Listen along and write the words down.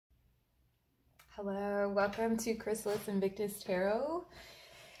Hello, welcome to Chrysalis Invictus Tarot.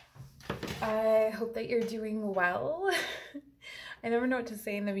 I hope that you're doing well. I never know what to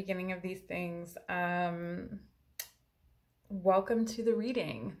say in the beginning of these things. Welcome to the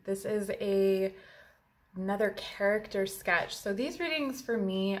reading. This is another character sketch. So these readings for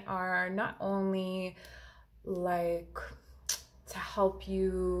me are not only like to help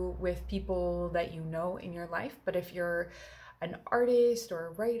you with people that you know in your life, but if you're an artist or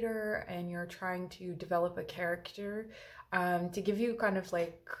a writer and you're trying to develop a character, to give you kind of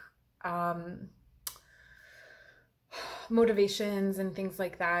like motivations and things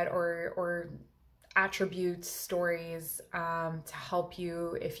like that, or attributes, stories, to help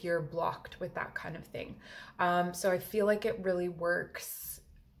you if you're blocked with that kind of thing. So I feel like it really works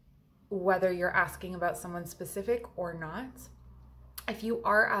whether you're asking about someone specific or not. If you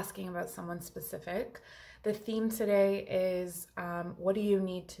are asking about someone specific, the theme today is what do you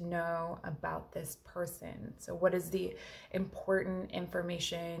need to know about this person? So what is the important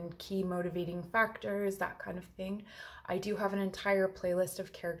information, key motivating factors, that kind of thing. I do have an entire playlist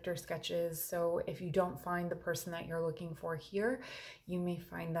of character sketches, so if you don't find the person that you're looking for here, you may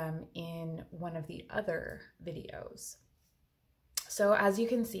find them in one of the other videos. So as you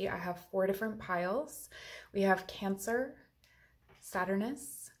can see, I have 4 different piles. We have Cancer,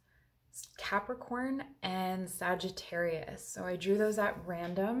 Saturnus, Capricorn, and Sagittarius. So I drew those at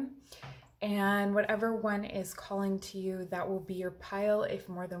random, and whatever one is calling to you, that will be your pile. If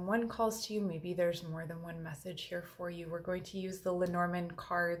more than one calls to you, maybe there's more than one message here for you. We're going to use the Lenormand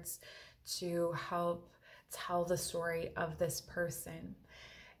cards to help tell the story of this person.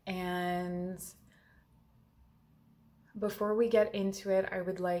 And before we get into it, I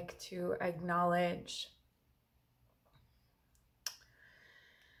would like to acknowledge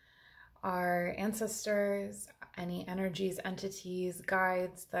our ancestors, any energies, entities,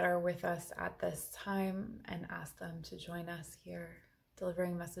 guides that are with us at this time, and ask them to join us here,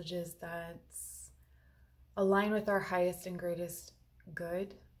 delivering messages that align with our highest and greatest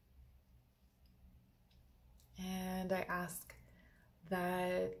good. And I ask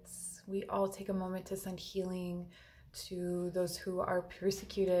that we all take a moment to send healing to those who are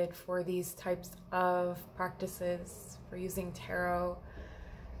persecuted for these types of practices, for using tarot,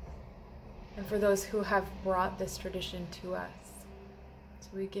 and for those who have brought this tradition to us. So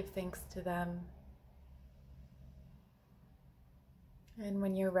we give thanks to them. And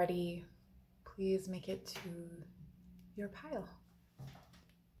when you're ready, please make it to your pile.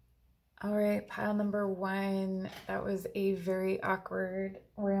 All right, pile number 1. That was a very awkward,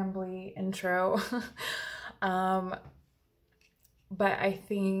 rambly intro. But I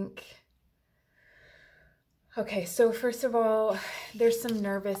think, okay, so first of all, there's some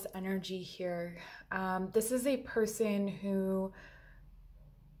nervous energy here. This is a person who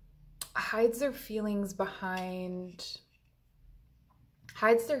hides their feelings behind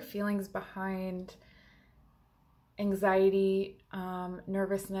anxiety,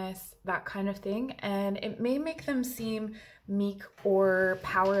 nervousness, that kind of thing, and it may make them seem meek or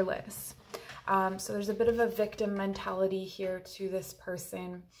powerless. So there's a bit of a victim mentality here to this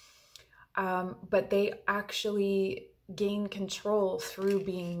person. But they actually gain control through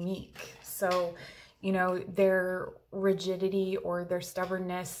being meek. So, you know, their rigidity or their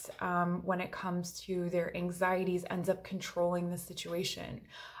stubbornness when it comes to their anxieties ends up controlling the situation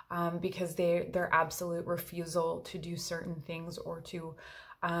because their absolute refusal to do certain things or to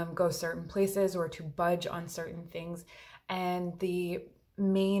go certain places or to budge on certain things. And the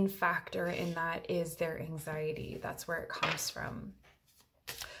main factor in that is their anxiety. That's where it comes from.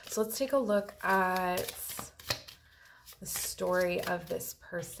 So let's take a look at the story of this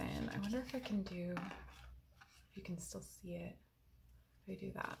person. I wonder if I can do, if you can still see it, if I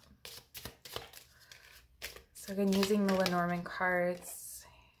do that. So again, using the Lenormand cards.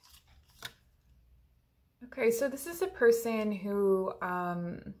 Okay, so this is a person who,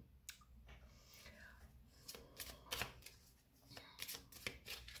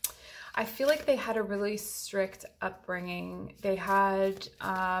 I feel like they had a really strict upbringing. They had,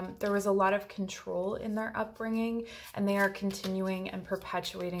 there was a lot of control in their upbringing, and they are continuing and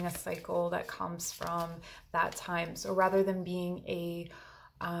perpetuating a cycle that comes from that time. So rather than being a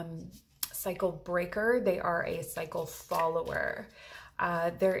cycle breaker, they are a cycle follower.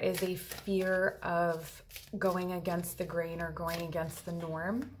 There is a fear of going against the grain or going against the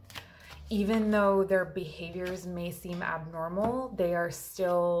norm. Even though their behaviors may seem abnormal, they are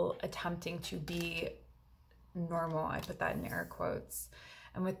still attempting to be normal. I put that in air quotes.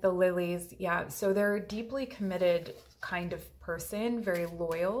 And with the lilies, yeah, so they're a deeply committed kind of person, very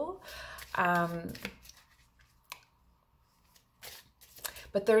loyal.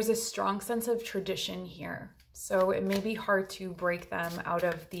 but there's a strong sense of tradition here. So it may be hard to break them out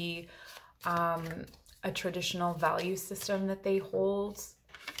of the a traditional value system that they hold.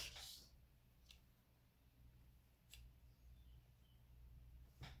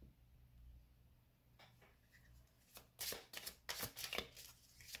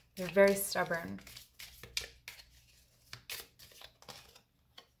 They're very stubborn.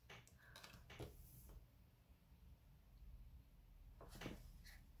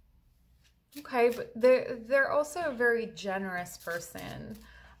 Okay, but they're also a very generous person.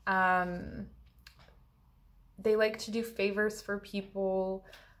 They like to do favors for people.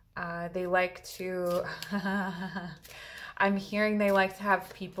 They like to, I'm hearing they like to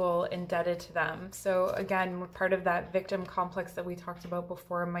have people indebted to them. So again, part of that victim complex that we talked about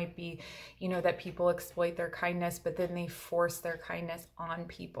before might be, you know, that people exploit their kindness, but then they force their kindness on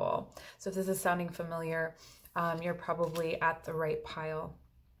people. So if this is sounding familiar, you're probably at the right pile.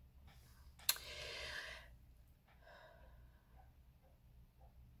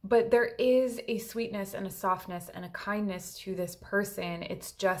 But there is a sweetness and a softness and a kindness to this person.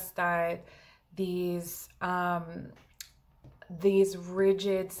 It's just that these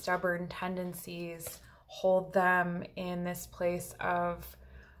rigid, stubborn tendencies hold them in this place of,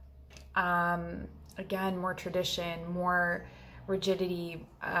 again, more tradition, more rigidity.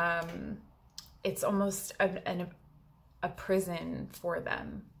 It's almost a prison for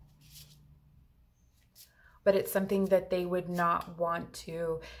them. But it's something that they would not want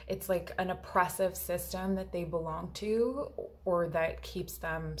to, it's like an oppressive system that they belong to or that keeps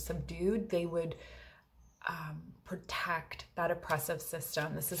them subdued. They would protect that oppressive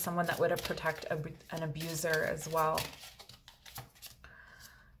system. This is someone that would protect an abuser as well.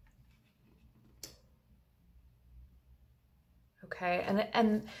 Okay,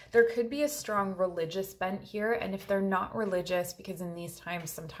 and there could be a strong religious bent here. And if they're not religious, because in these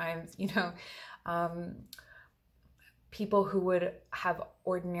times, sometimes, you know, people who would have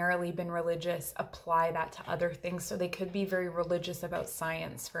ordinarily been religious apply that to other things. So they could be very religious about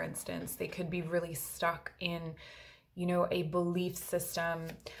science, for instance. They could be really stuck in, you know, a belief system,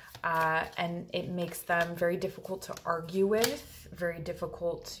 and it makes them very difficult to argue with, very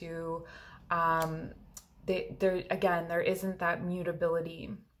difficult to, again, there isn't that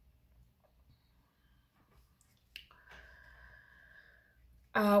mutability.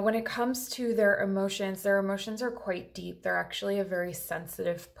 When it comes to their emotions are quite deep. They're actually a very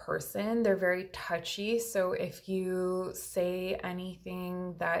sensitive person. They're very touchy. So if you say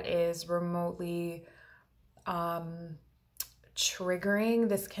anything that is remotely triggering,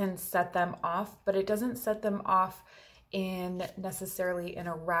 this can set them off, but it doesn't set them off in necessarily an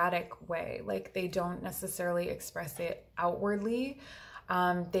erratic way. Like they don't necessarily express it outwardly.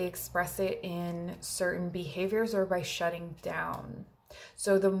 They express it in certain behaviors or by shutting down.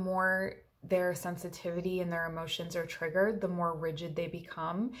 So the more their sensitivity and their emotions are triggered, the more rigid they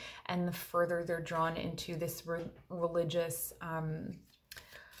become and the further they're drawn into this religious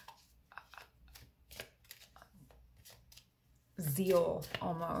zeal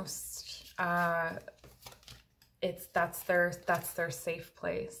almost. That's their safe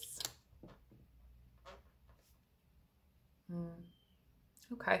place.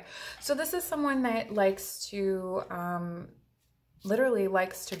 Okay, so this is someone that likes to literally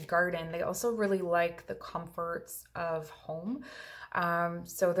likes to garden. They also really like the comforts of home.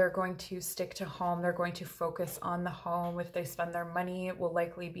 So they're going to stick to home. They're going to focus on the home. If they spend their money, it will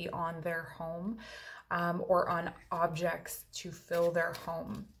likely be on their home, or on objects to fill their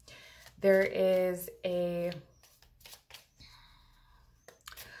home. There's a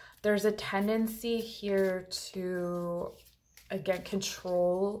tendency here to, again,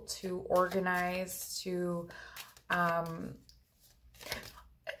 control, to organize, to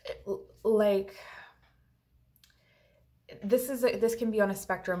like this can be on a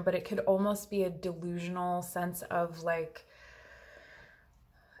spectrum, but it could almost be a delusional sense of like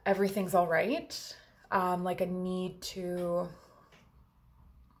everything's all right, like a need to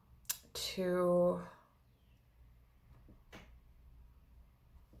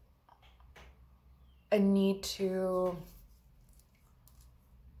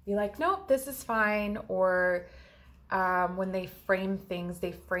be like, nope, this is fine. Or when they frame things,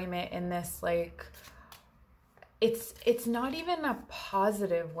 they frame it in this like, it's not even a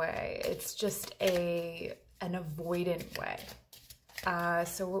positive way. It's just an avoidant way.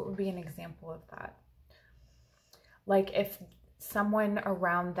 So what would be an example of that? Like if someone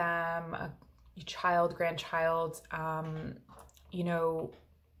around them, a child, grandchild, you know,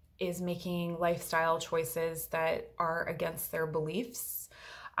 is making lifestyle choices that are against their beliefs,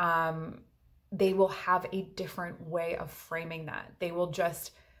 they will have a different way of framing that. They will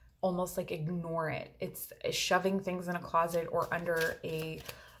just almost like ignore it. It's shoving things in a closet or under a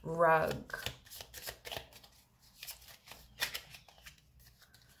rug.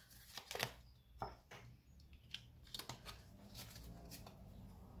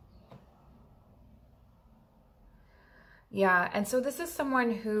 Yeah, and so this is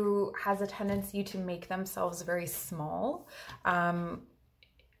someone who has a tendency to make themselves very small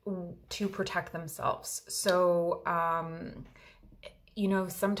to protect themselves. So, you know,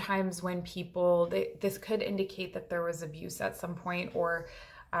 sometimes when people, this could indicate that there was abuse at some point, or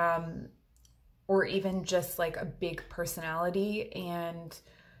even just like a big personality, and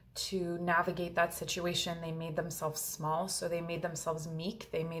to navigate that situation, they made themselves small. So they made themselves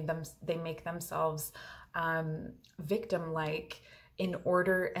meek. They make themselves victim-like in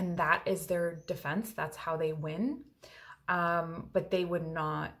order, and that is their defense. That's how they win. But they would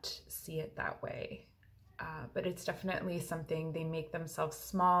not see it that way. But it's definitely something. They make themselves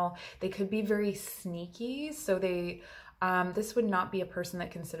small. They could be very sneaky. So they, this would not be a person that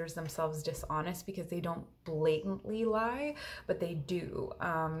considers themselves dishonest, because they don't blatantly lie, but they do,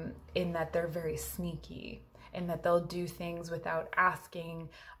 in that they're very sneaky, in that they'll do things without asking,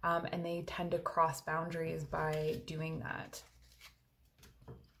 and they tend to cross boundaries by doing that.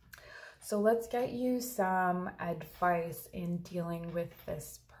 So let's get you some advice in dealing with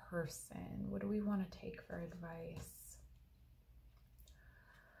this person. What do we want to take for advice?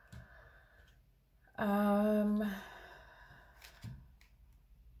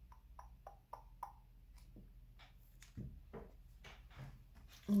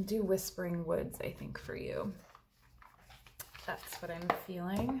 Do Whispering Woods, I think, for you. That's what I'm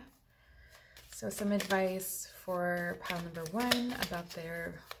feeling. So some advice for pile number 1 about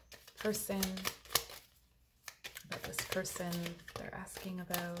their person, about this person they're asking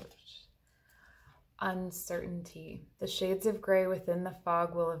about. Uncertainty. The shades of gray within the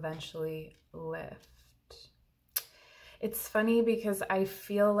fog will eventually lift. It's funny because I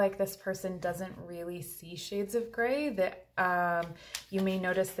feel like this person doesn't really see shades of gray. That you may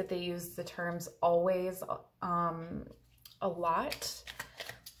notice that they use the terms always a lot,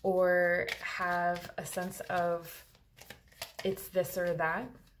 or have a sense of it's this or that.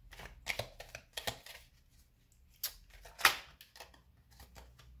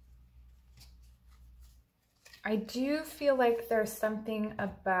 I do feel like there's something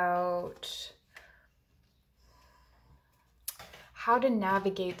about how to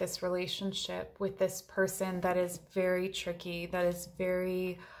navigate this relationship with this person that is very tricky, that is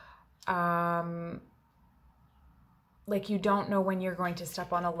very, like you don't know when you're going to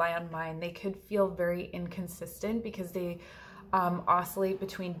step on a landmine. They could feel very inconsistent because they oscillate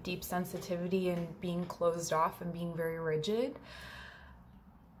between deep sensitivity and being closed off and being very rigid.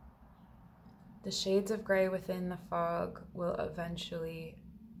 The shades of gray within the fog will eventually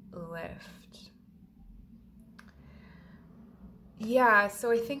lift. Yeah,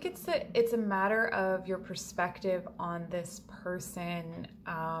 so I think it's a matter of your perspective on this person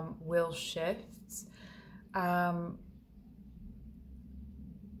will shift.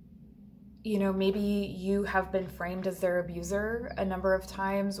 You know, maybe you have been framed as their abuser a number of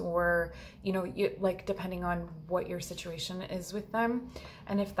times, or, you know, like depending on what your situation is with them.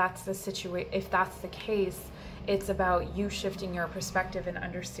 And if that's the case, it's about you shifting your perspective and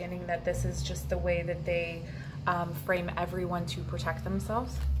understanding that this is just the way that they frame everyone to protect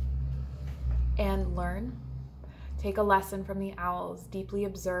themselves. And learn. Take a lesson from the owls, deeply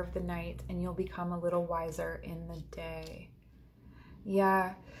observe the night, and you'll become a little wiser in the day.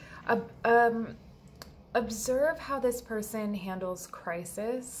 Yeah. Observe how this person handles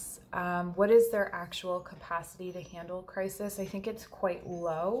crisis. What is their actual capacity to handle crisis? I think it's quite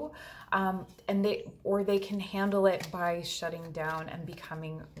low, and they can handle it by shutting down and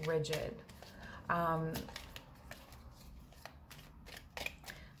becoming rigid.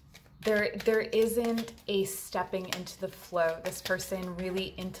 There isn't a stepping into the flow. This person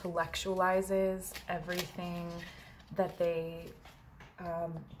really intellectualizes everything that they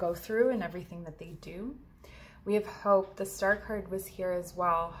go through and everything that they do. We have hope. The star card was here as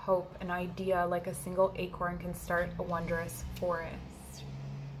well. Hope, an idea like a single acorn can start a wondrous forest.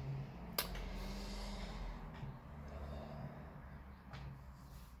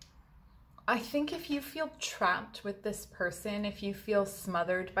 I think if you feel trapped with this person, if you feel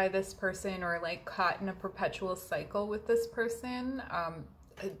smothered by this person, or like caught in a perpetual cycle with this person,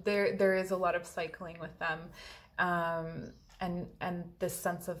 there is a lot of cycling with them. And this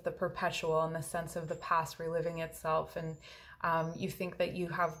sense of the perpetual and the sense of the past reliving itself. And you think that you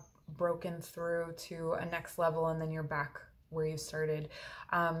have broken through to a next level and then you're back where you started.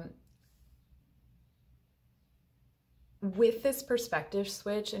 with this perspective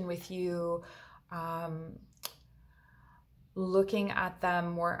switch and with you looking at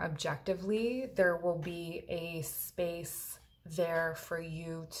them more objectively, there will be a space there for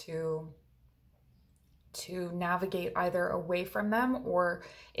you to navigate either away from them, or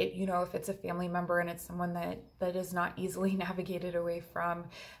it, you know, if it's a family member and it's someone that is not easily navigated away from,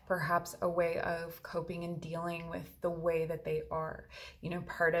 perhaps a way of coping and dealing with the way that they are. You know,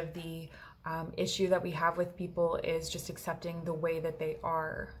 part of the issue that we have with people is just accepting the way that they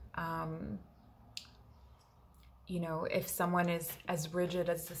are. You know, if someone is as rigid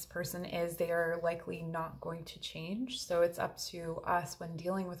as this person is, they are likely not going to change. So it's up to us when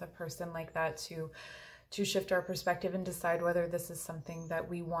dealing with a person like that to shift our perspective and decide whether this is something that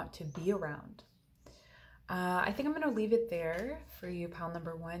we want to be around. I think I'm going to leave it there for you, pal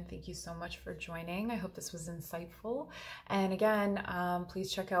number one. Thank you so much for joining. I hope this was insightful. And again,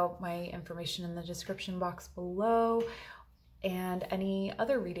 please check out my information in the description box below. And any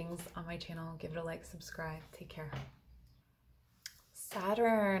other readings on my channel, give it a like, subscribe. Take care.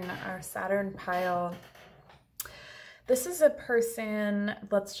 Saturn, our Saturn pile. This is a person,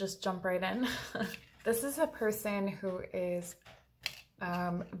 let's just jump right in. This is a person who is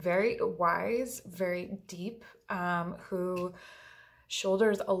very wise, very deep, who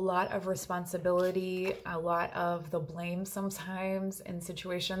shoulders a lot of responsibility, a lot of the blame sometimes in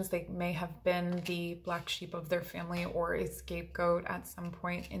situations. They may have been the black sheep of their family or a scapegoat at some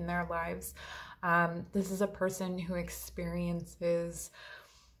point in their lives. This is a person who experiences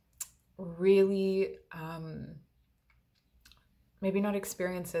really, maybe not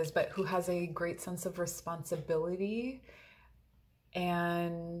experiences, but who has a great sense of responsibility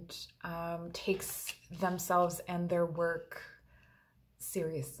and takes themselves and their work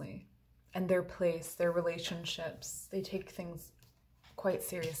seriously, and their place, their relationships. They take things quite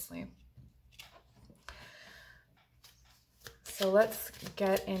seriously. So let's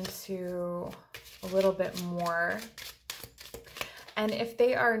get into a little bit more. And if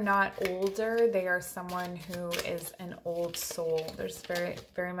they are not older, they are someone who is an old soul. There's very,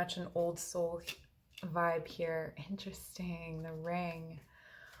 very much an old soul vibe here. Interesting, the ring.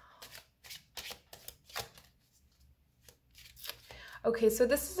 Okay, so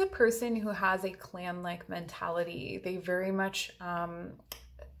this is a person who has a clan-like mentality. They very much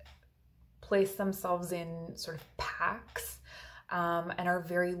place themselves in sort of packs and are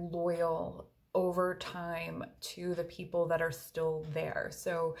very loyal over time to the people that are still there.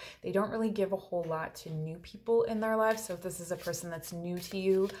 So they don't really give a whole lot to new people in their lives. So if this is a person that's new to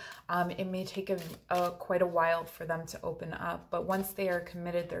you, it may take quite a while for them to open up. But once they are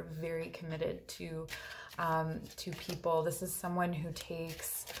committed, they're very committed to people. This is someone who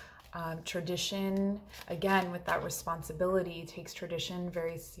takes tradition, again, with that responsibility, takes tradition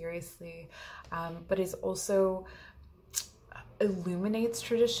very seriously, but is also illuminates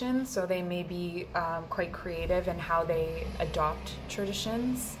tradition. So they may be quite creative in how they adopt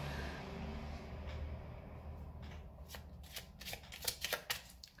traditions.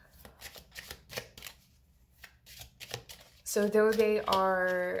 So though they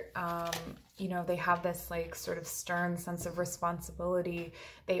are, you know, they have this like sort of stern sense of responsibility,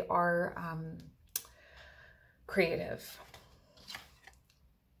 they are creative.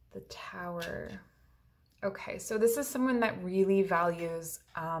 The Tower. Okay, so this is someone that really values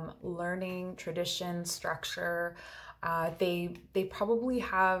learning, tradition, structure. They probably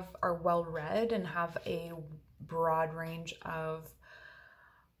are well read and have a broad range of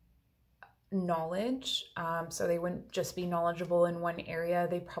knowledge. So they wouldn't just be knowledgeable in one area.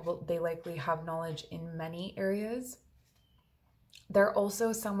 They likely have knowledge in many areas. They're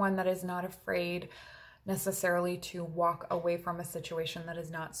also someone that is not afraid necessarily to walk away from a situation that is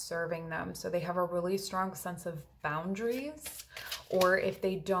not serving them. So they have a really strong sense of boundaries, or if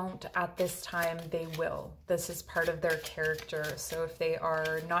they don't at this time, they will. This is part of their character. So if they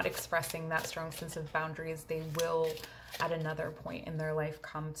are not expressing that strong sense of boundaries, they will at another point in their life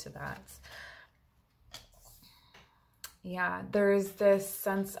come to that. Yeah, there's this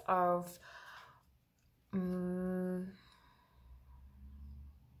sense of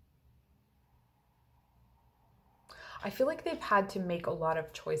I feel like they've had to make a lot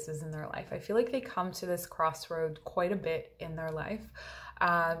of choices in their life. I feel like they come to this crossroad quite a bit in their life.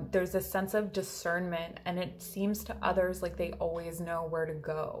 There's a sense of discernment, and it seems to others like they always know where to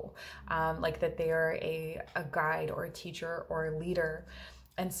go, like that they are a guide or a teacher or a leader.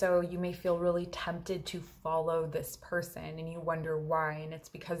 And so you may feel really tempted to follow this person, and you wonder why. And it's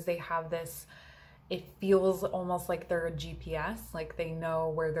because they have this, it feels almost like they're a GPS, like they know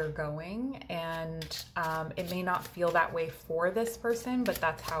where they're going. And it may not feel that way for this person, but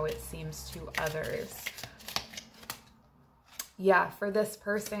that's how it seems to others. Yeah, for this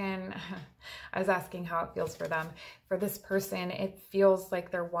person, I was asking how it feels for them. For this person, it feels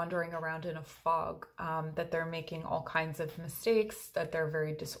like they're wandering around in a fog, that they're making all kinds of mistakes, that they're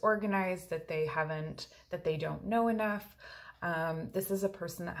very disorganized, that they don't know enough. This is a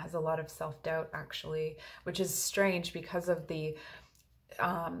person that has a lot of self-doubt, actually, which is strange because of the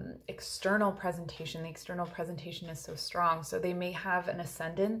external presentation. The external presentation is so strong, so they may have an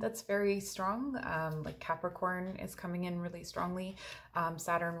ascendant that's very strong, like Capricorn is coming in really strongly.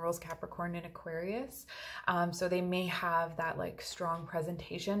 Saturn rules Capricorn and Aquarius, so they may have that like strong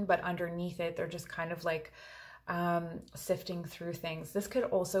presentation, but underneath it they're just kind of like sifting through things. This could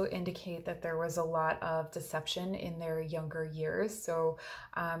also indicate that there was a lot of deception in their younger years. So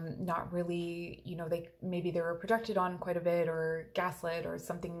not really, you know, maybe they were projected on quite a bit or gaslit or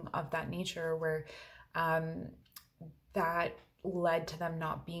something of that nature, where that led to them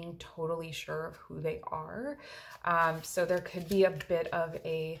not being totally sure of who they are. So there could be a bit of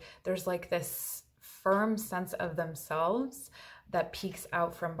there's like this firm sense of themselves that peeks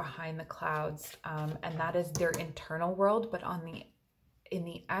out from behind the clouds, and that is their internal world. But in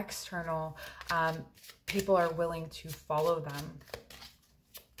the external, people are willing to follow them.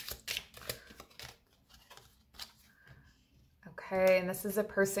 Okay, and this is a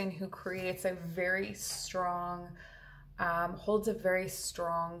person who creates a very strong, holds a very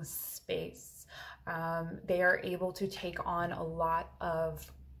strong space. They are able to take on a lot of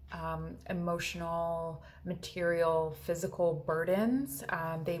emotional, material, physical burdens.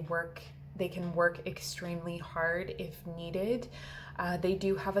 They can work extremely hard if needed. They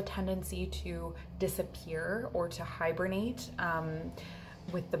do have a tendency to disappear or to hibernate.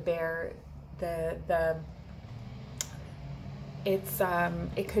 With the bear,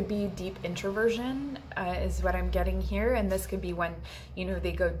 it could be deep introversion, is what I'm getting here, and this could be when, you know,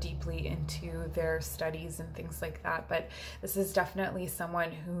 they go deeply into their studies and things like that. But this is definitely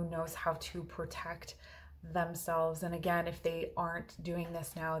someone who knows how to protect themselves, and again, if they aren't doing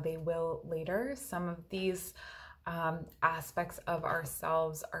this now, they will later. Some of these aspects of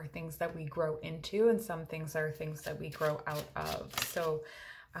ourselves are things that we grow into, and some things are things that we grow out of. So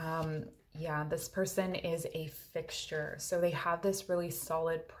yeah, this person is a fixture. So they have this really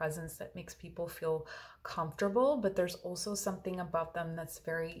solid presence that makes people feel comfortable, but there's also something about them that's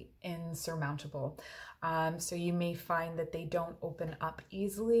very insurmountable. So you may find that they don't open up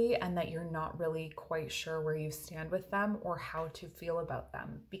easily, and that you're not really quite sure where you stand with them or how to feel about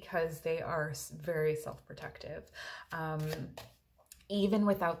them, because they are very self-protective. Even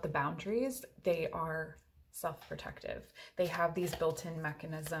without the boundaries, they are self-protective. They have these built-in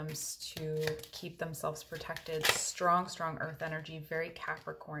mechanisms to keep themselves protected. Strong earth energy, very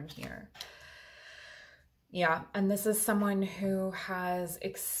Capricorn here. Yeah, and this is someone who has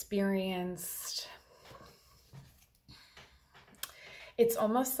experienced, it's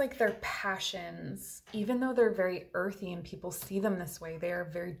almost like their passions, even though they're very earthy and people see them this way, they are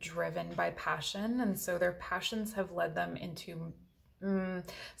very driven by passion. And so their passions have led them into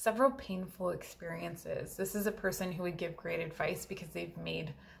several painful experiences. This is a person who would give great advice because they've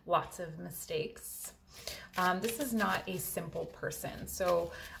made lots of mistakes. This is not a simple person.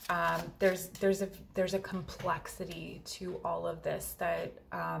 So there's a complexity to all of this that,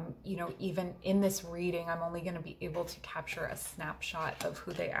 you know, even in this reading, I'm only going to be able to capture a snapshot of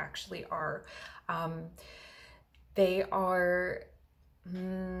who they actually are. They are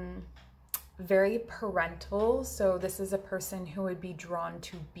very parental. So this is a person who would be drawn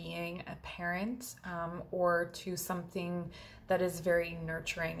to being a parent, or to something that is very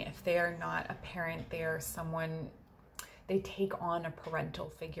nurturing. If they are not a parent, they are someone, they take on a parental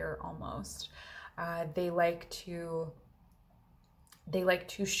figure almost. They like to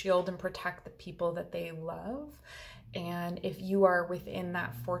shield and protect the people that they love. And if you are within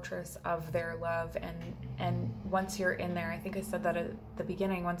that fortress of their love, and once you're in there, I think I said that at the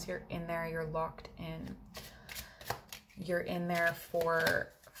beginning, once you're in there, you're locked in. You're in there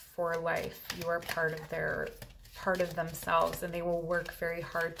for life. You are part of themselves, and they will work very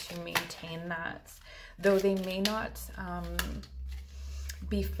hard to maintain that. Though they may not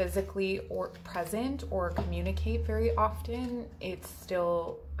be physically or present or communicate very often, it's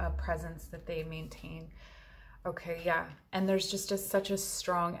still a presence that they maintain. Okay, yeah, and there's just such a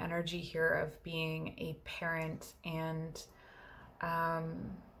strong energy here of being a parent, and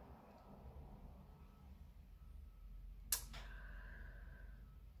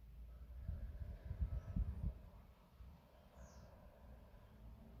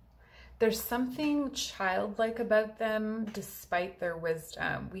there's something childlike about them despite their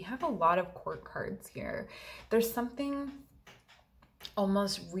wisdom. We have a lot of court cards here. There's something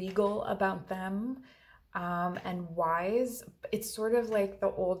almost regal about them. and wise. It's sort of like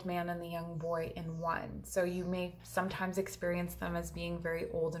the old man and the young boy in one. So you may sometimes experience them as being very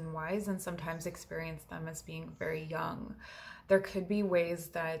old and wise, and sometimes experience them as being very young. There could be ways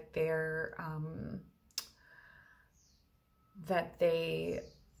that they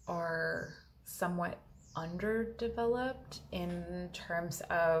are somewhat underdeveloped in terms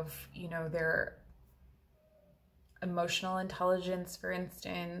of, you know, their emotional intelligence, for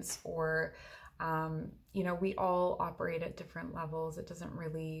instance, or you know, we all operate at different levels. It doesn't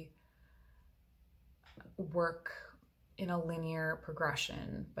really work in a linear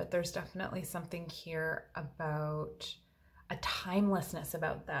progression, but there's definitely something here about a timelessness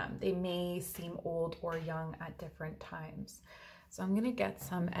about them. They may seem old or young at different times. So I'm gonna get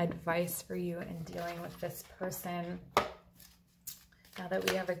some advice for you in dealing with this person now that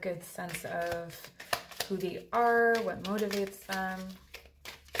we have a good sense of who they are, what motivates them.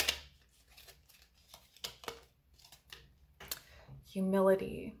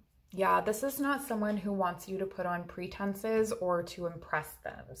 Humility. Yeah, this is not someone who wants you to put on pretenses or to impress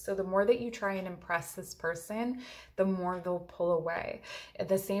them. So the more that you try and impress this person, the more they'll pull away.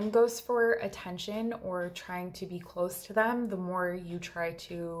 The same goes for attention or trying to be close to them. The more you try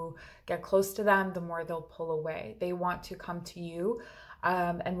to get close to them, the more they'll pull away. They want to come to you.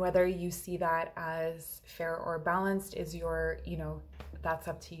 And whether you see that as fair or balanced is your, you know, that's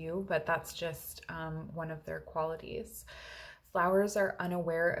up to you, but that's just one of their qualities. Flowers are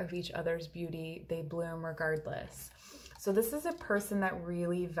unaware of each other's beauty. They bloom regardless. So this is a person that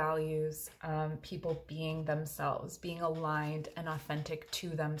really values people being themselves, being aligned and authentic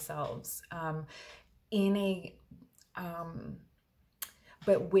to themselves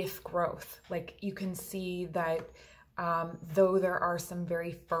but with growth. Like you can see that though there are some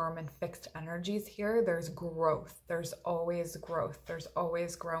very firm and fixed energies here, there's growth. There's always growth. There's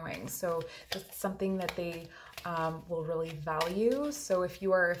always growing. So it's something that they will really value. So if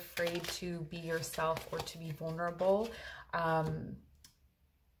you are afraid to be yourself or to be vulnerable,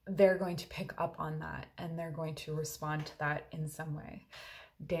 they're going to pick up on that and they're going to respond to that in some way.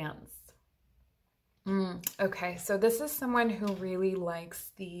 Dance. Okay, so this is someone who really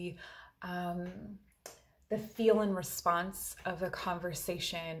likes the feel and response of a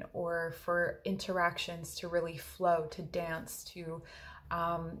conversation, or for interactions to really flow, to dance, to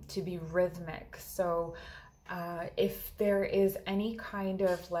be rhythmic. So if there is any kind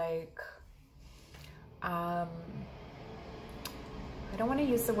of like, I don't want to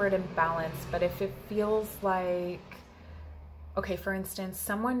use the word imbalance, but if it feels like, okay, for instance,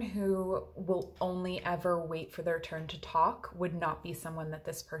 someone who will only ever wait for their turn to talk would not be someone that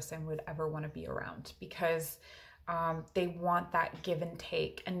this person would ever want to be around, because they want that give and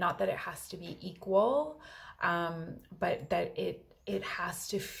take, and not that it has to be equal, but that it has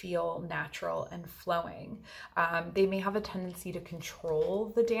to feel natural and flowing. They may have a tendency to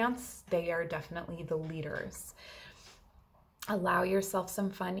control the dance. They are definitely the leaders. Allow yourself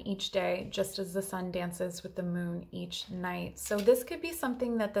some fun each day, just as the sun dances with the moon each night. So this could be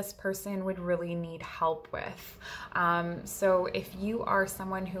something that this person would really need help with. So if you are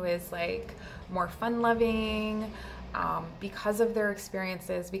someone who is like more fun-loving, because of their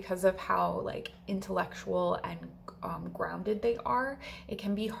experiences, because of how like intellectual and grounded they are, it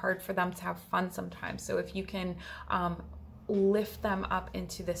can be hard for them to have fun sometimes. So if you can lift them up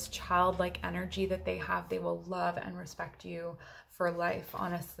into this childlike energy that they have, they will love and respect you for life.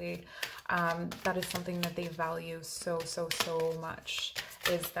 Honestly, that is something that they value so much,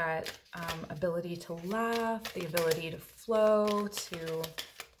 is that ability to laugh, the ability to flow, to,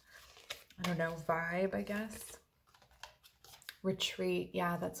 I don't know, vibe, I guess. Retreat.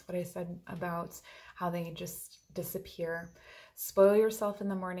 Yeah, that's what I said about how they just disappear. Spoil yourself in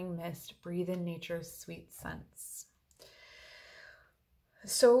the morning mist. Breathe in nature's sweet scents.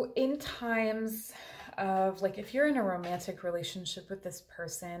 So in times of, like, if you're in a romantic relationship with this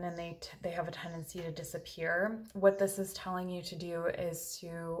person and they have a tendency to disappear, what this is telling you to do is to,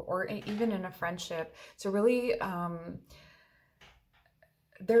 or even in a friendship, to really,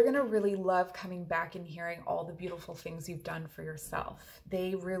 they're going to really love coming back and hearing all the beautiful things you've done for yourself.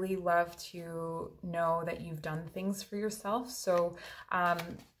 They really love to know that you've done things for yourself. So,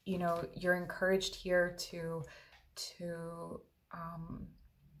 you know, you're encouraged here to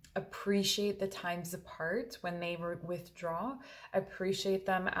appreciate the times apart when they withdraw, appreciate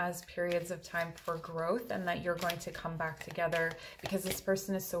them as periods of time for growth, and that you're going to come back together, because this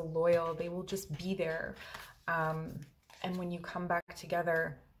person is so loyal. They will just be there. And when you come back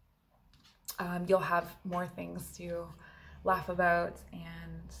together, you'll have more things to laugh about.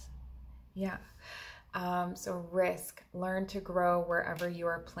 And yeah, So risk, learn to grow wherever you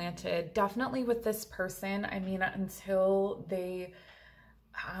are planted. Definitely with this person, I mean, until they,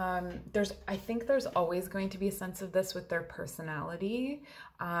 I think there's always going to be a sense of this with their personality,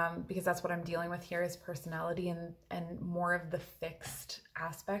 because that's what I'm dealing with here is personality and more of the fixed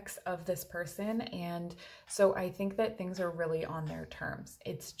aspects of this person. And so I think that things are really on their terms.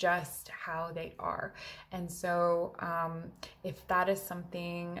 It's just how they are. And so if that is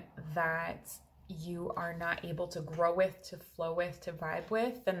something that you are not able to grow with, to flow with, to vibe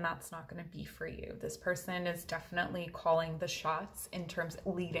with, then that's not going to be for you. This person is definitely calling the shots in terms of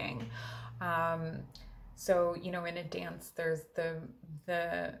leading. So, you know, in a dance, there's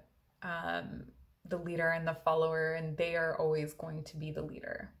the leader and the follower, and they are always going to be the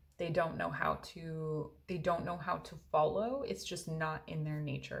leader. They don't know how to follow. It's just not in their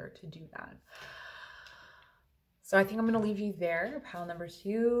nature to do that. So I think I'm going to leave you there. Pile number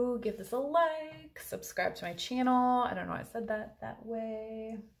 2, give this a like, subscribe to my channel. I don't know why I said that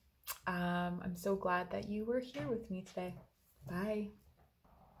way. I'm so glad that you were here with me today. Bye.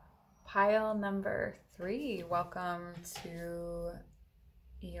 Pile number 3, welcome to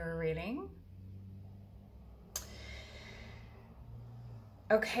your reading.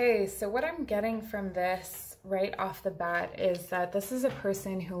 Okay, so what I'm getting from this right off the bat is that this is a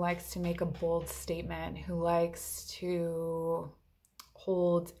person who likes to make a bold statement, who likes to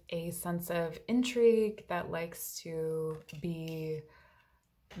hold a sense of intrigue, that likes to be,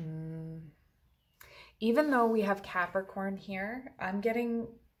 even though we have Capricorn here, I'm getting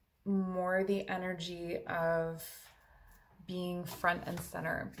more the energy of being front and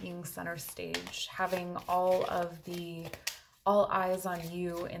center, being center stage, having all eyes on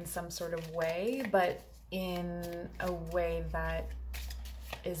you in some sort of way, but in a way that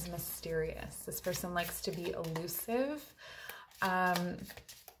is mysterious. This person likes to be elusive. And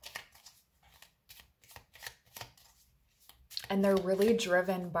they're really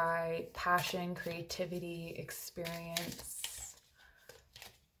driven by passion, creativity, experience.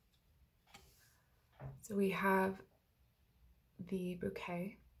 So we have the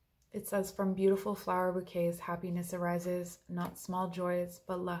bouquet. It says, from beautiful flower bouquets, happiness arises, not small joys,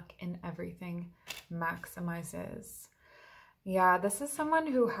 but luck in everything maximizes. Yeah, this is someone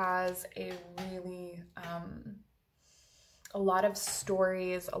who has a really, a lot of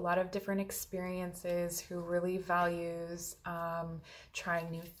stories, a lot of different experiences, who really values trying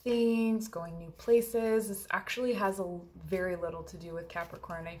new things, going new places. This actually has very little to do with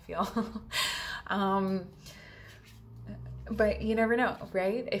Capricorn, I feel. But you never know,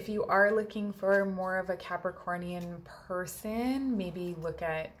 right? If you are looking for more of a Capricornian person, maybe look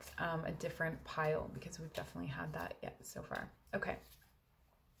at a different pile, because we've definitely had that yet so far. Okay.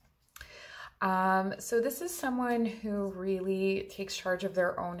 So this is someone who really takes charge of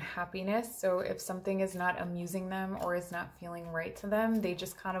their own happiness. So if something is not amusing them or is not feeling right to them, they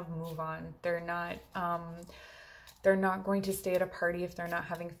just kind of move on. They're not going to stay at a party if they're not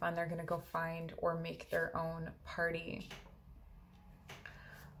having fun. They're going to go find or make their own party.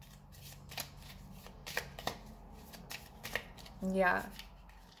 Yeah.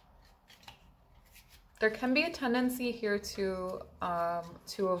 There can be a tendency here to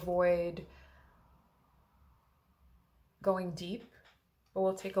avoid going deep, but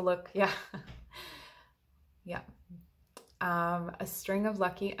we'll take a look. Yeah. Yeah. A string of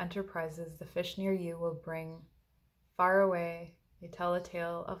lucky enterprises, the fish near you will bring far away. They tell a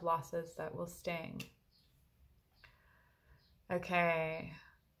tale of losses that will sting. Okay.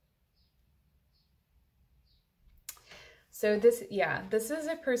 So this is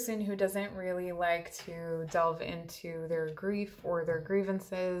a person who doesn't really like to delve into their grief or their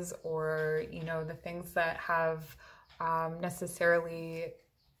grievances, or, you know, the things that have necessarily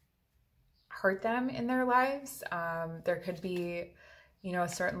hurt them in their lives. There could be, you know, a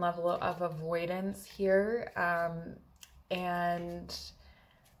certain level of avoidance here, and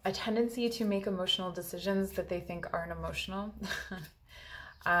a tendency to make emotional decisions that they think aren't emotional.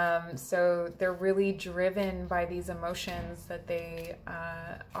 So they're really driven by these emotions that they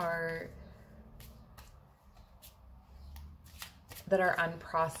are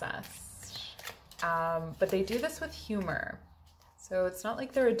unprocessed. But they do this with humor. So it's not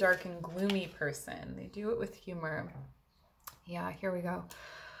like they're a dark and gloomy person. They do it with humor. Yeah, here we go.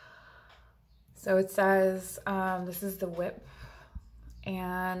 So it says, this is the whip.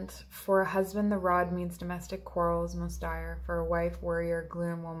 And for a husband, the rod means domestic quarrels most dire. For a wife, worrier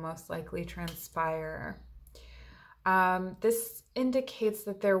gloom will most likely transpire. This indicates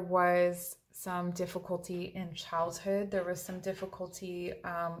that there was some difficulty in childhood. There was some difficulty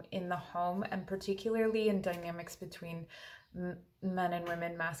in the home, and particularly in dynamics between men and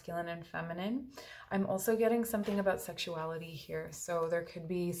women, masculine and feminine. I'm also getting something about sexuality here. So there could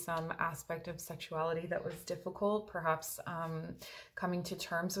be some aspect of sexuality that was difficult, perhaps coming to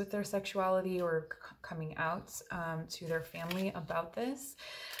terms with their sexuality or coming out to their family about this.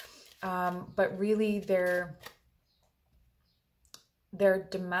 But really their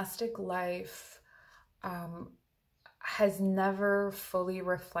domestic life has never fully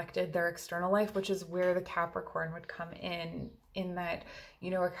reflected their external life, which is where the Capricorn would come in that,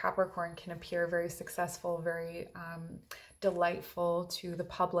 you know, a Capricorn can appear very successful, very delightful to the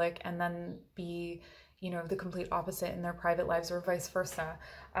public, and then be, you know, the complete opposite in their private lives, or vice versa.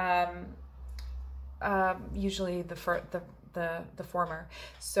 Usually the former.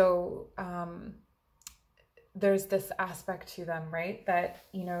 So there's this aspect to them, right? That,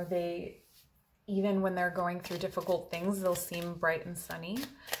 you know, they, even when they're going through difficult things, they'll seem bright and sunny.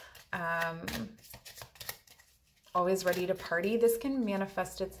 Always ready to party. This can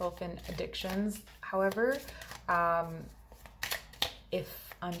manifest itself in addictions, however,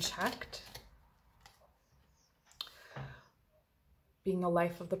 if unchecked. Being a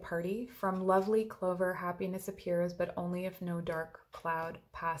life of the party. From lovely clover, happiness appears, but only if no dark cloud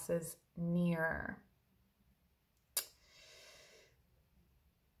passes near.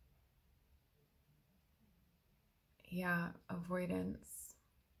 Yeah, avoidance.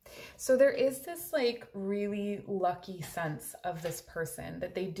 So there is this like really lucky sense of this person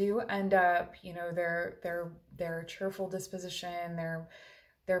that they do end up, you know, their cheerful disposition,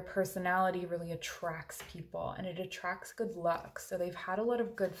 their personality really attracts people, and it attracts good luck. So they've had a lot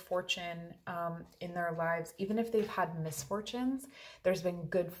of good fortune in their lives. Even if they've had misfortunes, there's been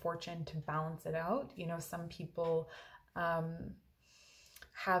good fortune to balance it out. You know, some people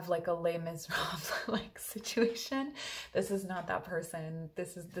have like a Les Miserables like situation. This is not that person.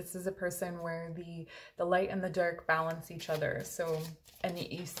 This is a person where the light and the dark balance each other. So, and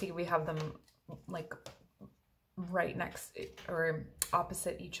you see we have them like right next or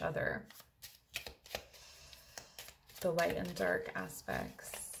opposite each other. The light and dark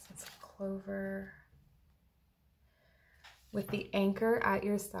aspects. It's clover. With the anchor at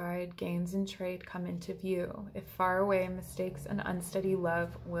your side, gains in trade come into view. If far away, mistakes and unsteady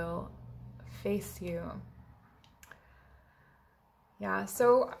love will face you. Yeah,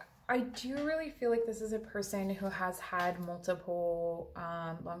 so I do really feel like this is a person who has had multiple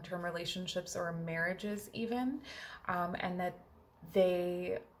long-term relationships or marriages even, and that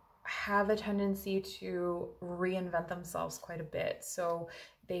they have a tendency to reinvent themselves quite a bit. So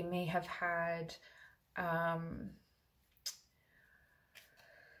they may have had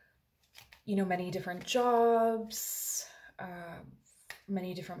you know, many different jobs,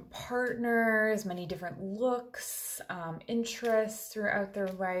 many different partners, many different looks, interests throughout their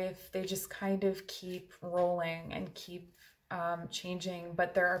life. They just kind of keep rolling and keep changing,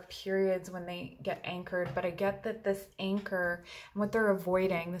 but there are periods when they get anchored. But I get that this anchor and what they're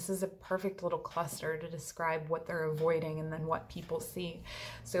avoiding, this is a perfect little cluster to describe what they're avoiding and then what people see.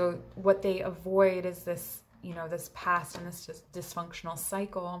 So what they avoid is this, you know, this past and this dysfunctional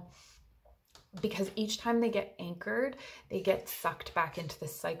cycle. Because each time they get anchored, they get sucked back into the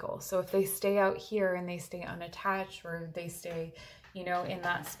cycle. So if they stay out here and they stay unattached, or they stay, you know, in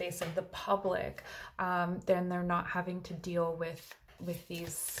that space of the public, then they're not having to deal with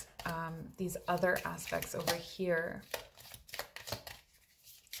these other aspects over here.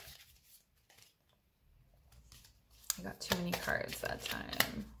 I got too many cards that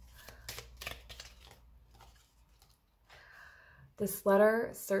time. This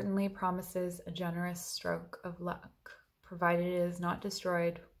letter certainly promises a generous stroke of luck, provided it is not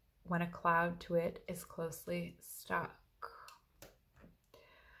destroyed when a cloud to it is closely stuck.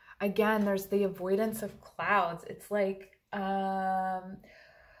 Again, there's the avoidance of clouds. It's like,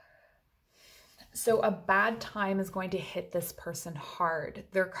 so a bad time is going to hit this person hard.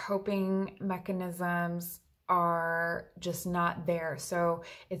 Their coping mechanisms are just not there. So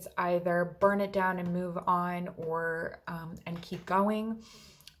it's either burn it down and move on, or and keep going.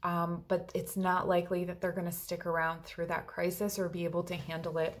 But it's not likely that they're going to stick around through that crisis or be able to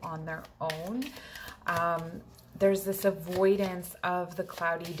handle it on their own. There's this avoidance of the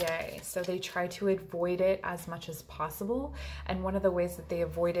cloudy day. So they try to avoid it as much as possible. And one of the ways that they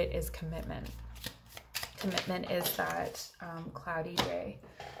avoid it is commitment. Commitment is that cloudy day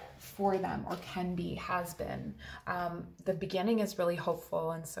for them, or can be, has been. The beginning is really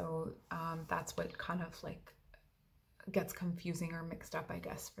hopeful, and so that's what kind of like gets confusing or mixed up, I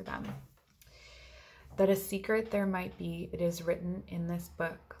guess, for them. That a secret there might be, it is written in this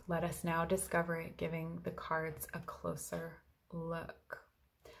book. Let us now discover it, giving the cards a closer look.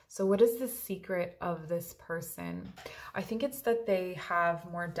 So what is the secret of this person? I think it's that they have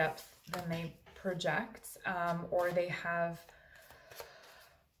more depth than they project, or they have...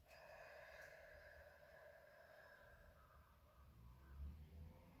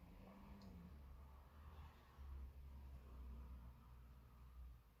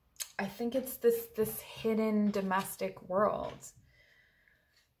 I think it's this hidden domestic world.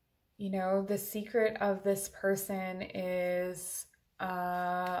 You know, the secret of this person is,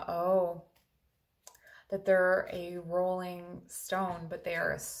 that they're a rolling stone, but they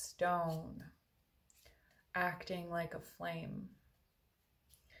are a stone acting like a flame.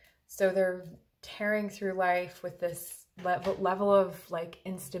 So they're tearing through life with this level of like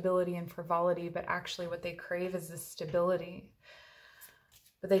instability and frivolity, but actually what they crave is this stability,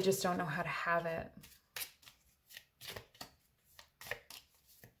 but they just don't know how to have it.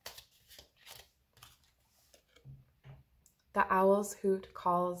 The owl's hoot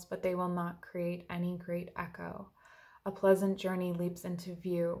calls, but they will not create any great echo. A pleasant journey leaps into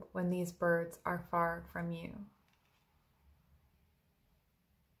view when these birds are far from you.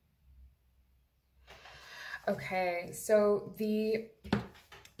 Okay, so with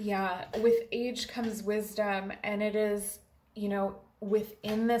age comes wisdom, and it is, you know,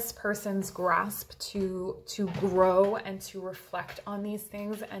 within this person's grasp to grow and to reflect on these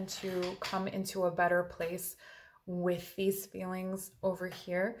things and to come into a better place with these feelings over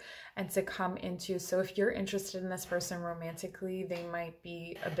here, and to come into, so if you're interested in this person romantically, they might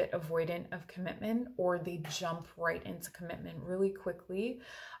be a bit avoidant of commitment, or they jump right into commitment really quickly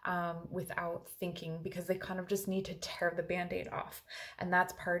without thinking, because they kind of just need to tear the band-aid off. And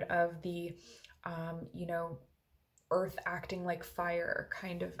that's part of the you know, earth acting like fire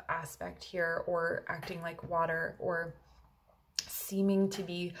kind of aspect here, or acting like water, or seeming to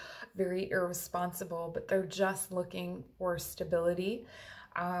be very irresponsible, but they're just looking for stability.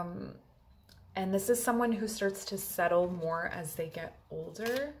 And this is someone who starts to settle more as they get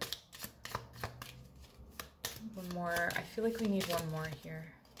older. One more. I feel like we need one more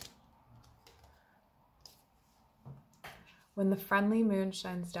here. When the friendly moon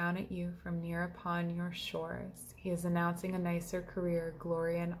shines down at you from near upon your shores, he is announcing a nicer career,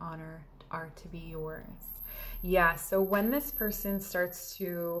 glory and honor are to be yours. Yeah, so when this person starts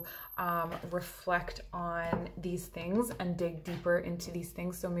to reflect on these things and dig deeper into these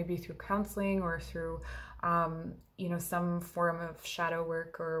things, so maybe through counseling or through, you know, some form of shadow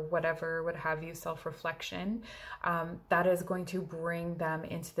work or whatever, what have you, self-reflection, that is going to bring them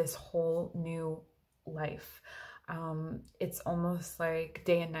into this whole new life. It's almost like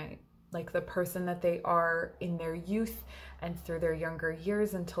day and night, like the person that they are in their youth and through their younger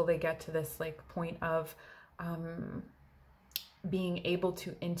years until they get to this like point of being able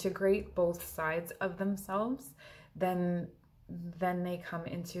to integrate both sides of themselves, then they come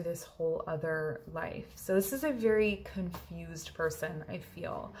into this whole other life. So this is a very confused person, I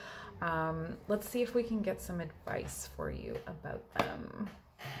feel. Let's see if we can get some advice for you about them,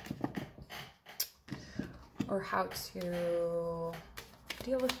 or how to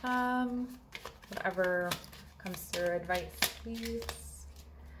deal with them. Whatever comes through, advice, please.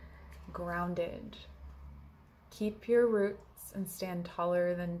 Grounded. Keep your roots and stand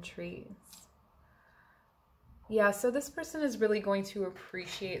taller than trees. Yeah, so this person is really going to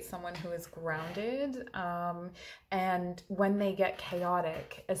appreciate someone who is grounded. And when they get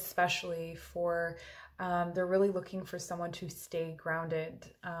chaotic, especially for, they're really looking for someone to stay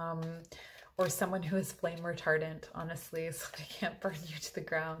grounded. Or someone who is flame retardant, honestly, so they can't burn you to the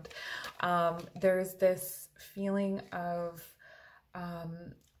ground. There's this feeling of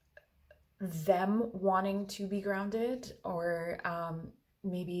them wanting to be grounded, or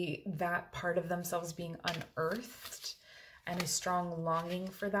maybe that part of themselves being unearthed, and a strong longing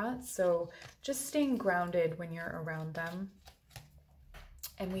for that. So just staying grounded when you're around them.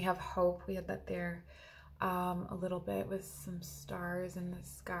 And we have hope. We had that there. A little bit with some stars in the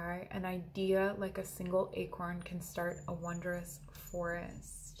sky. An idea like a single acorn can start a wondrous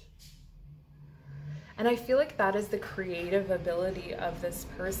forest. And I feel like that is the creative ability of this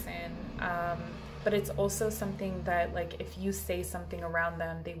person. But it's also something that, like, if you say something around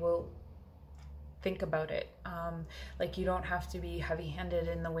them, they will think about it. Like, you don't have to be heavy-handed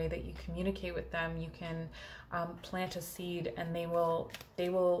in the way that you communicate with them. You can plant a seed, and they will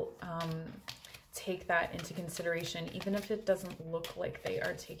take that into consideration, even if it doesn't look like they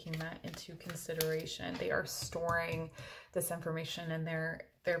are taking that into consideration. They are storing this information, and they're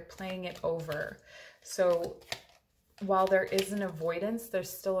playing it over. So while there is an avoidance, there's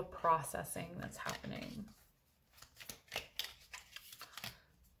still a processing that's happening.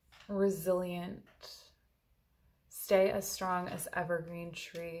 Resilient, Stay as strong as evergreen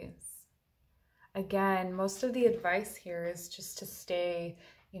trees. Again, most of the advice here is just to stay,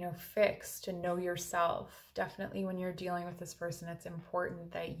 fixed, to know yourself. Definitely when you're dealing with this person, it's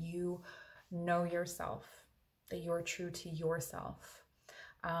important that you know yourself, that you're true to yourself.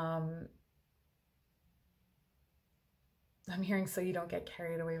 I'm hearing so you don't get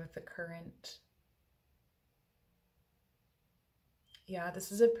carried away with the current. Yeah,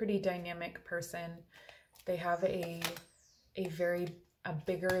 this is a pretty dynamic person. They have a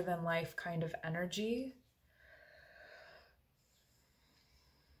bigger than life kind of energy.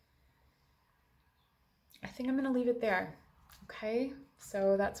 I think I'm going to leave it there. Okay,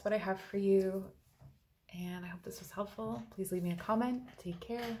 so that's what I have for you. And I hope this was helpful. Please leave me a comment. Take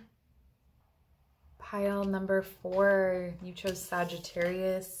care. Pile number 4, you chose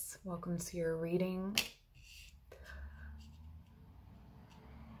Sagittarius. Welcome to your reading.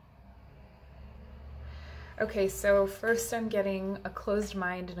 Okay, so first I'm getting a closed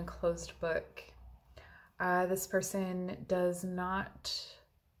mind and a closed book. This person does not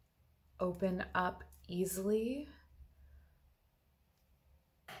open up easily.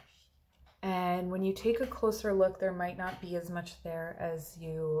 And when you take a closer look, there might not be as much there as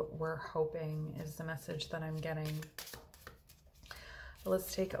you were hoping, is the message that I'm getting. But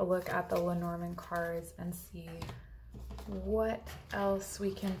let's take a look at the Lenormand cards and see what else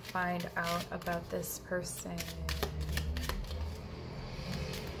we can find out about this person.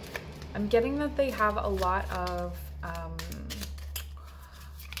 I'm getting that they have a lot of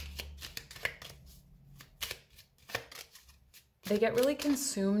they get really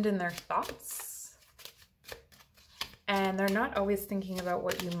consumed in their thoughts, and they're not always thinking about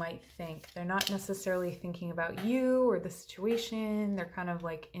what you might think. They're not necessarily thinking about you or the situation. They're kind of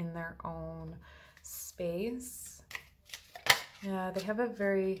like in their own space. Yeah, they have a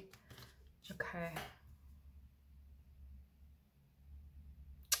very, okay.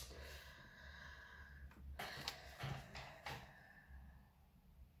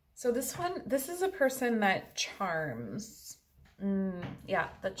 So this is a person that charms. Yeah,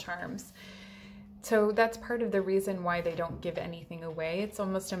 that charms. So that's part of the reason why they don't give anything away. It's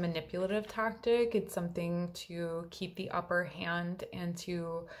almost a manipulative tactic. It's something to keep the upper hand and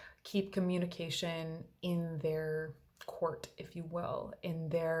to keep communication in their court, if you will, in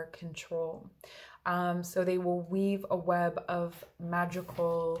their control. So they will weave a web of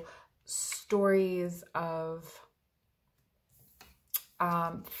magical stories of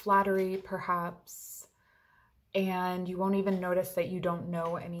flattery, perhaps, and you won't even notice that you don't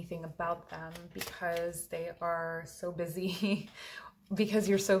know anything about them because they are so busy, because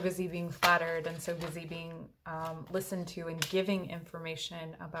you're so busy being flattered and so busy being listened to and giving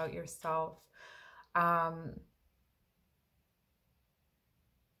information about yourself.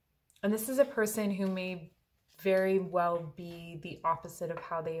 And this is a person who may very well be the opposite of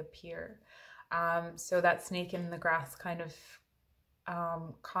how they appear. So that snake in the grass kind of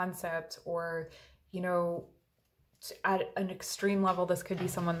concept, or, at an extreme level, this could be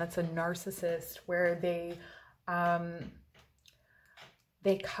someone that's a narcissist, where they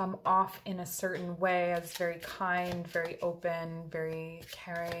come off in a certain way as very kind, very open, very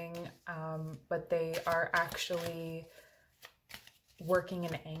caring, but they are actually working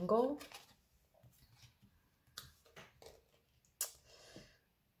an angle.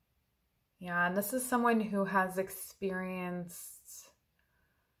 Yeah, and this is someone who has experienced,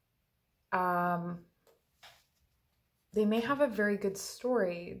 they may have a very good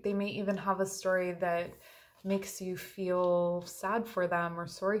story. They may even have a story that makes you feel sad for them or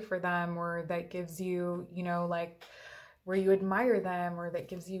sorry for them, or that gives you, like, where you admire them, or that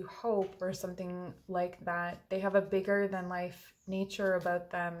gives you hope or something like that. They have a bigger than life nature about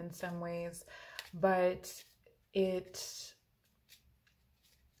them in some ways, but it's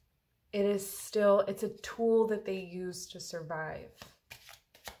a tool that they use to survive.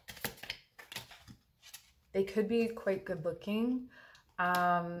 They could be quite good looking,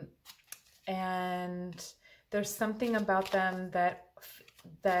 and there's something about them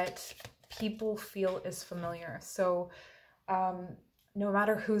that people feel is familiar. So no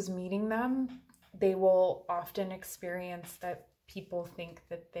matter who's meeting them, they will often experience that people think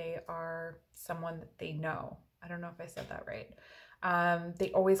that they are someone that they know. I don't know if I said that right.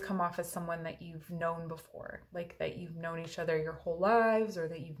 They always come off as someone that you've known before, like that you've known each other your whole lives, or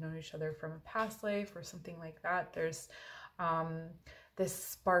that you've known each other from a past life or something like that. There's this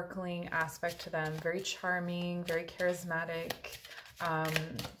sparkling aspect to them, very charming, very charismatic,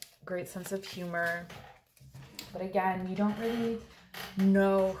 great sense of humor. But again, you don't really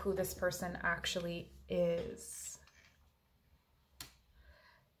know who this person actually is.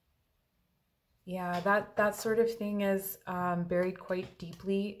 Yeah, that sort of thing is buried quite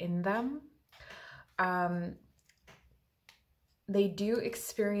deeply in them. Um, they do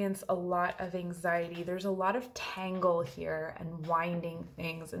experience a lot of anxiety. There's a lot of tangle here and winding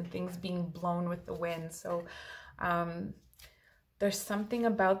things and things being blown with the wind. So there's something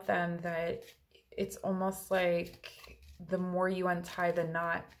about them that it's almost like the more you untie the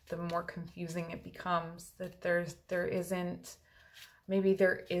knot, the more confusing it becomes. That there isn't, maybe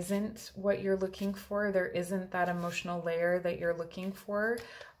there isn't what you're looking for. There isn't that emotional layer that you're looking for.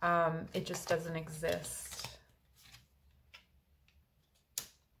 It just doesn't exist.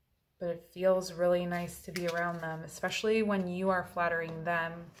 But it feels really nice to be around them, especially when you are flattering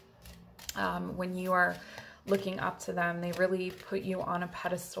them, when you are looking up to them. They really put you on a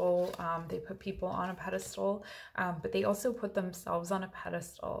pedestal. They put people on a pedestal, but they also put themselves on a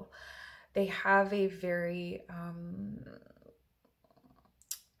pedestal. They have a very,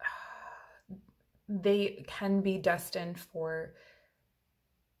 they can be destined for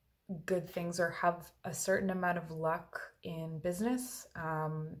good things or have a certain amount of luck in business,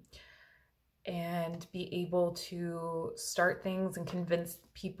 and be able to start things and convince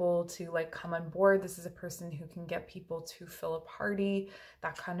people to like come on board. This is a person who can get people to fill a party,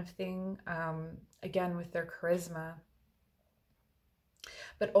 that kind of thing, again with their charisma.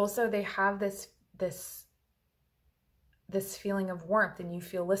 But also they have this feeling of warmth, and you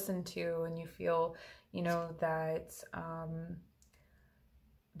feel listened to, and you feel, you know, that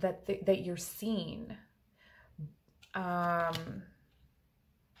that you're seen.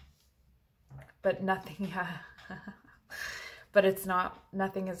 But nothing, yeah. But it's not,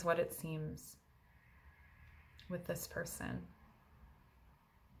 nothing is what it seems with this person.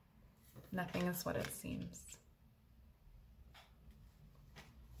 Nothing is what it seems.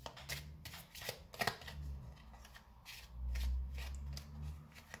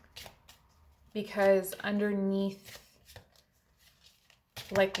 Because underneath,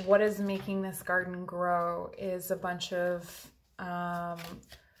 like, what is making this garden grow is a bunch of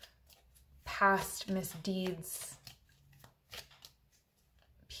past misdeeds,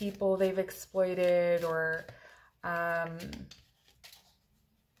 people they've exploited, or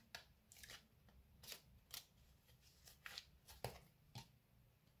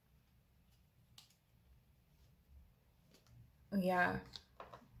yeah,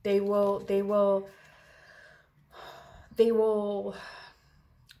 they will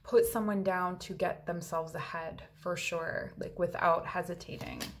put someone down to get themselves ahead, for sure, like without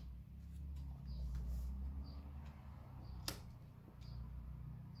hesitating.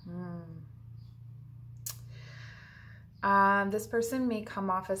 This person may come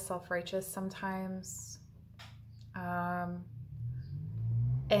off as self-righteous sometimes, and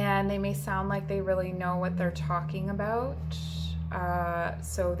they may sound like they really know what they're talking about,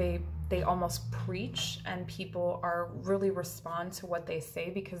 so they almost preach, and people really respond to what they say,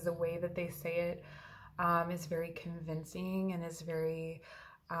 because the way that they say it is very convincing, and is very,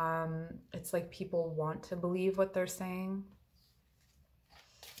 it's like people want to believe what they're saying.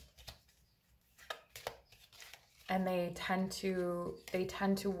 And they tend to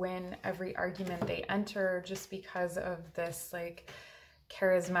win every argument they enter, just because of this like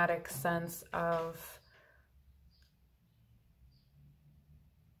charismatic sense of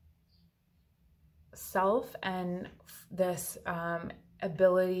self, and this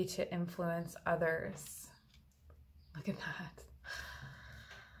ability to influence others. Look at that.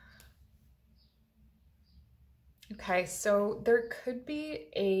 Okay, so there could be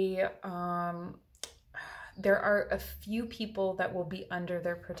a there are a few people that will be under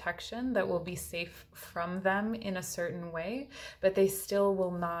their protection, that will be safe from them in a certain way, but they still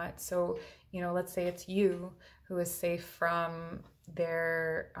will not. So, you know, let's say it's you who is safe from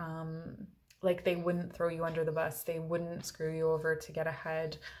their, like they wouldn't throw you under the bus, they wouldn't screw you over to get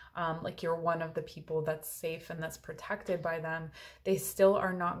ahead. Like you're one of the people that's safe and that's protected by them. They still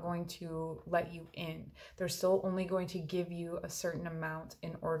are not going to let you in. They're still only going to give you a certain amount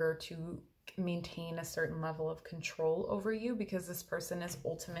in order to maintain a certain level of control over you, because this person is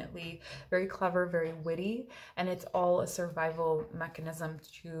ultimately very clever, very witty, and it's all a survival mechanism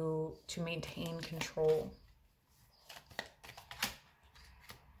to maintain control.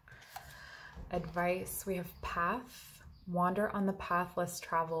 Advice, we have path. Wander on the path less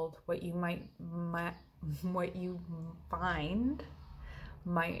traveled. What you find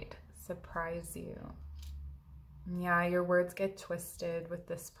might surprise you. Yeah, your words get twisted with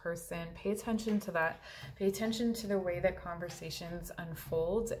this person. Pay attention to that. Pay attention to the way that conversations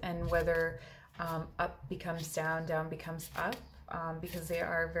unfold, and whether up becomes down, down becomes up, because they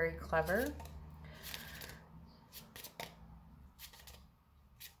are very clever.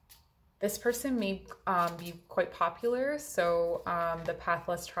 This person may be quite popular, so the path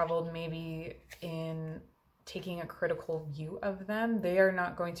less traveled may be in taking a critical view of them. They are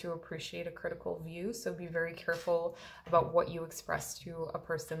not going to appreciate a critical view, so be very careful about what you express to a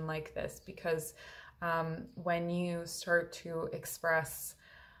person like this, because when you start to express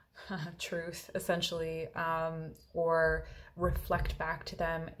truth, essentially, or reflect back to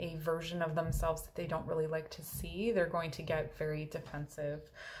them a version of themselves that they don't really like to see, they're going to get very defensive.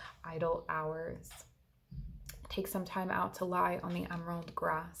 Idle hours. Take some time out to lie on the emerald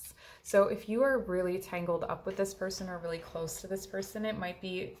grass. So if you are really tangled up with this person or really close to this person, it might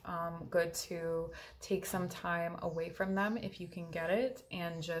be good to take some time away from them if you can get it,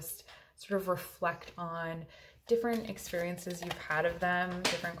 and just sort of reflect on different experiences you've had of them,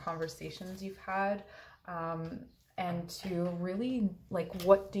 different conversations you've had, and to really, like,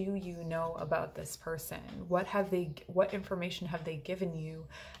 what do you know about this person? What information have they given you,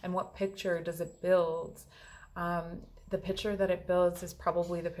 and what picture does it build? The picture that it builds is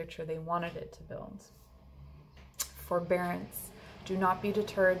probably the picture they wanted it to build. Forbearance. Do not be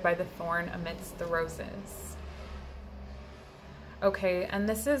deterred by the thorn amidst the roses. Okay, and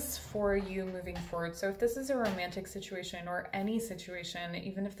this is for you moving forward. So if this is a romantic situation or any situation,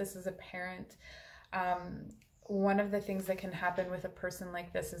 even if this is a parent, one of the things that can happen with a person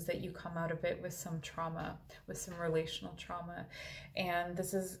like this is that you come out of it with some trauma, with some relational trauma. And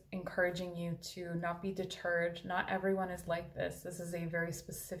this is encouraging you to not be deterred. Not everyone is like this. This is a very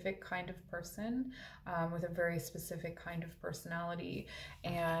specific kind of person with a very specific kind of personality.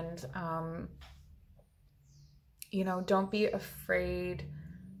 And, you know, don't be afraid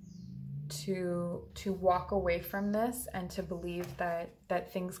to walk away from this, and to believe that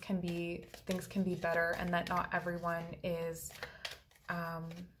things can be better, and that not everyone is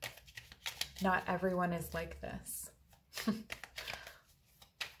like this. I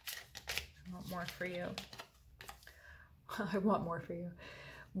want more for you. I want more for you.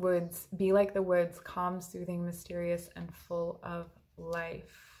 Woods. Be like the woods, calm, soothing, mysterious, and full of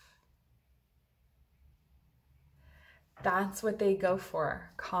life. That's what they go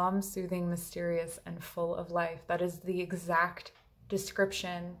for. Calm, soothing, mysterious, and full of life. That is the exact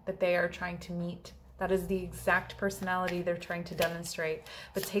description that they are trying to meet. That is the exact personality they're trying to demonstrate.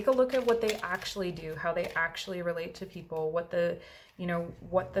 But take a look at what they actually do, how they actually relate to people, what the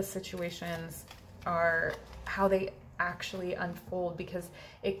situations are, how they actually unfold, because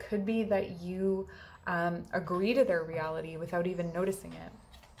it could be that you agree to their reality without even noticing it.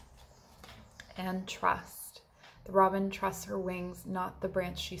 And trust. The robin trusts her wings, not the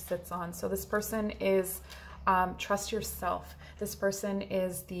branch she sits on. So this person is, trust yourself. This person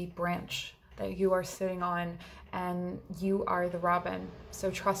is the branch that you are sitting on, and you are the robin. So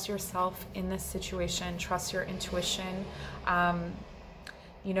trust yourself in this situation. Trust your intuition.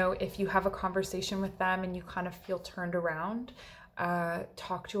 You know, if you have a conversation with them and you kind of feel turned around,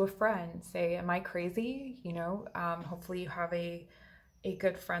 talk to a friend. Say, am I crazy? You know, hopefully you have a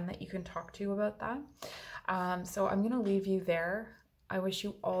good friend that you can talk to about that. So I'm going to leave you there. I wish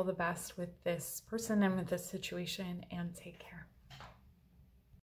you all the best with this person and with this situation, and take care.